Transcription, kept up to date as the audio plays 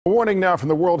A warning now from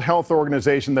the World Health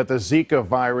Organization that the Zika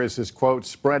virus is, quote,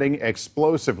 spreading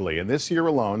explosively. And this year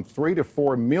alone, 3 to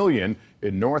 4 million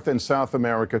in North and South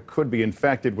America could be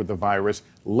infected with the virus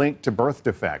linked to birth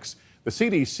defects. The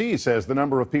CDC says the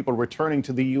number of people returning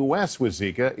to the U.S. with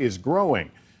Zika is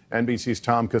growing. NBC's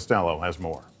Tom Costello has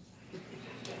more.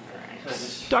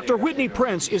 Dr. Whitney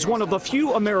Prince is one of the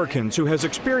few Americans who has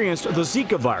experienced the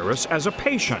Zika virus as a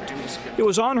patient. It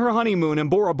was on her honeymoon in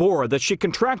Bora Bora that she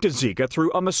contracted Zika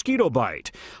through a mosquito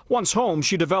bite. Once home,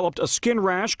 she developed a skin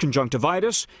rash,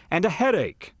 conjunctivitis, and a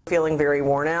headache. Feeling very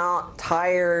worn out,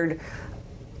 tired,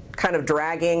 kind of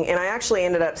dragging, and I actually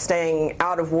ended up staying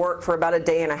out of work for about a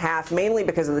day and a half, mainly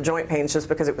because of the joint pains, just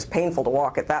because it was painful to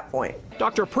walk at that point.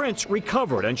 Dr. Prince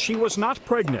recovered, and she was not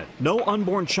pregnant. No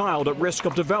unborn child at risk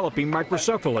of developing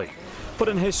microcephaly. But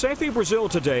in Recife, Brazil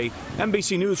today,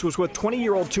 NBC News was with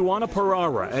 20-year-old Tuana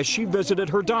Parara as she visited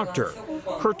her doctor.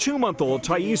 Her 2-month-old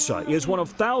Thaisa is one of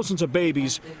thousands of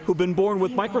babies who've been born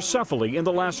with microcephaly in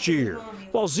the last year.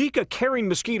 While Zika-carrying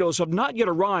mosquitoes have not yet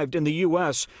arrived in the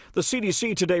U.S., the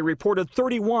CDC today reported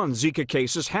 31 Zika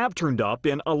cases have turned up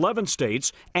in 11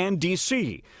 states and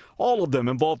D.C. All of them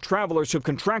involve travelers who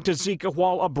contracted Zika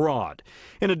while abroad.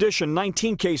 In addition,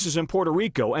 19 cases in Puerto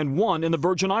Rico and 1 in the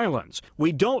Virgin Islands.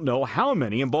 We don't know how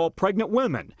many involve pregnant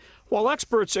women. While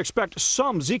experts expect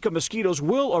some Zika mosquitoes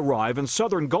will arrive in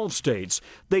southern Gulf states,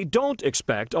 they don't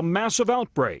expect a massive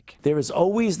outbreak. There is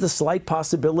always the slight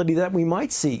possibility that we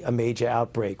might see a major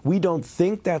outbreak. We don't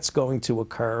think that's going to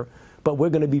occur, but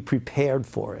we're going to be prepared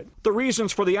for it. The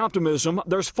reasons for the optimism: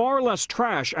 there's far less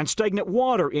trash and stagnant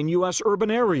water in U.S.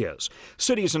 urban areas.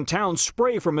 Cities and towns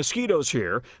spray for mosquitoes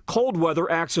here. Cold weather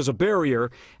acts as a barrier,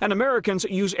 and Americans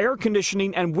use air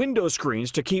conditioning and window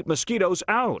screens to keep mosquitoes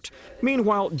out.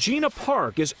 Meanwhile, Gina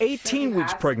Park is 18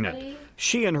 weeks pregnant.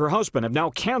 She and her husband have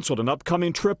now canceled an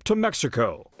upcoming trip to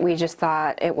Mexico. We just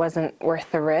thought it wasn't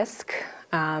worth the risk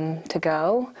to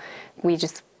go. We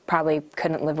just probably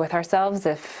couldn't live with ourselves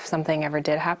if something ever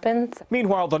did happen.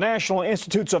 Meanwhile, the National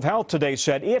Institutes of Health today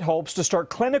said it hopes to start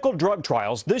clinical drug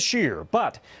trials this year,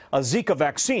 but a Zika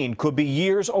vaccine could be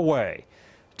years away.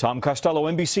 Tom Costello,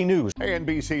 NBC News. Hey,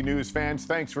 NBC News fans,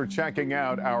 thanks for checking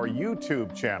out our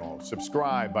YouTube channel.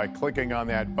 Subscribe by clicking on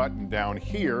that button down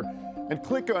here, and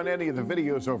click on any of the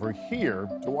videos over here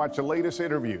to watch the latest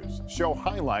interviews, show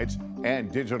highlights,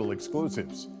 and digital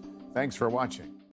exclusives. Thanks for watching.